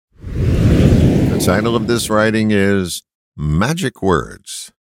title of this writing is Magic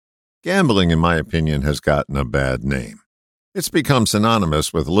Words. Gambling, in my opinion, has gotten a bad name. It's become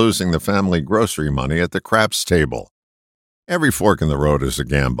synonymous with losing the family grocery money at the craps table. Every fork in the road is a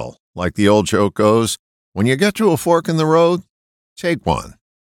gamble. Like the old joke goes, when you get to a fork in the road, take one.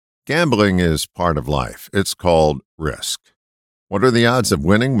 Gambling is part of life. It's called risk. What are the odds of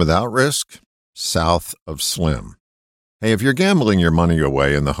winning without risk? South of slim. Hey, if you're gambling your money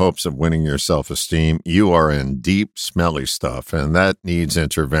away in the hopes of winning your self-esteem, you are in deep, smelly stuff, and that needs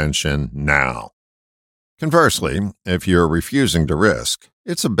intervention now. Conversely, if you're refusing to risk,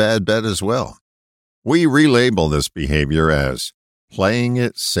 it's a bad bet as well. We relabel this behavior as playing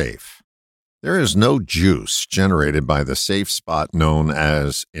it safe. There is no juice generated by the safe spot known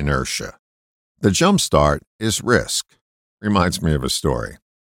as inertia. The jump start is risk. Reminds me of a story.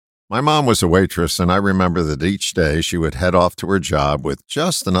 My mom was a waitress, and I remember that each day she would head off to her job with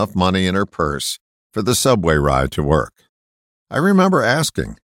just enough money in her purse for the subway ride to work. I remember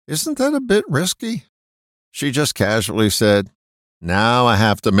asking, "Isn't that a bit risky?" She just casually said, "Now I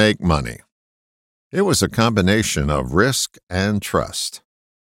have to make money." It was a combination of risk and trust.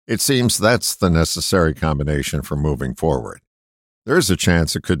 It seems that's the necessary combination for moving forward. There's a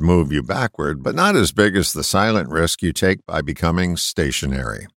chance it could move you backward, but not as big as the silent risk you take by becoming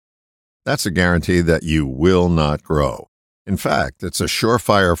stationary. That's a guarantee that you will not grow. In fact, it's a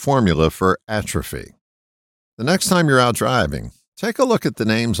surefire formula for atrophy. The next time you're out driving, take a look at the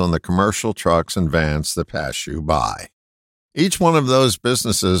names on the commercial trucks and vans that pass you by. Each one of those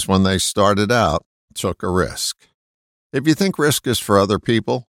businesses, when they started out, took a risk. If you think risk is for other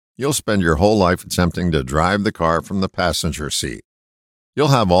people, you'll spend your whole life attempting to drive the car from the passenger seat. You'll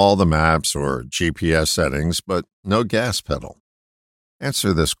have all the maps or GPS settings, but no gas pedal.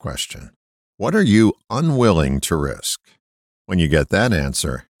 Answer this question. What are you unwilling to risk? When you get that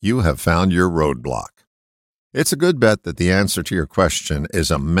answer, you have found your roadblock. It's a good bet that the answer to your question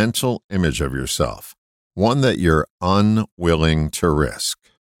is a mental image of yourself, one that you're unwilling to risk.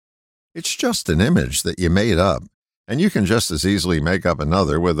 It's just an image that you made up, and you can just as easily make up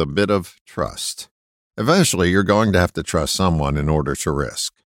another with a bit of trust. Eventually, you're going to have to trust someone in order to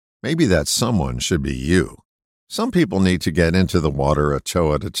risk. Maybe that someone should be you. Some people need to get into the water a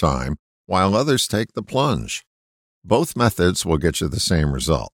toe at a time, while others take the plunge. Both methods will get you the same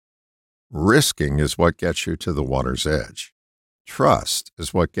result. Risking is what gets you to the water's edge. Trust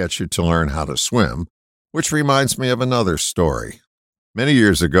is what gets you to learn how to swim, which reminds me of another story. Many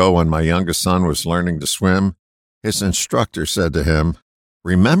years ago, when my youngest son was learning to swim, his instructor said to him,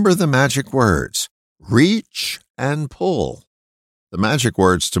 "Remember the magic words, reach and pull." The magic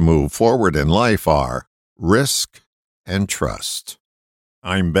words to move forward in life are risk and trust.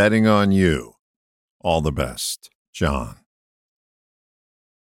 I'm betting on you. All the best, John.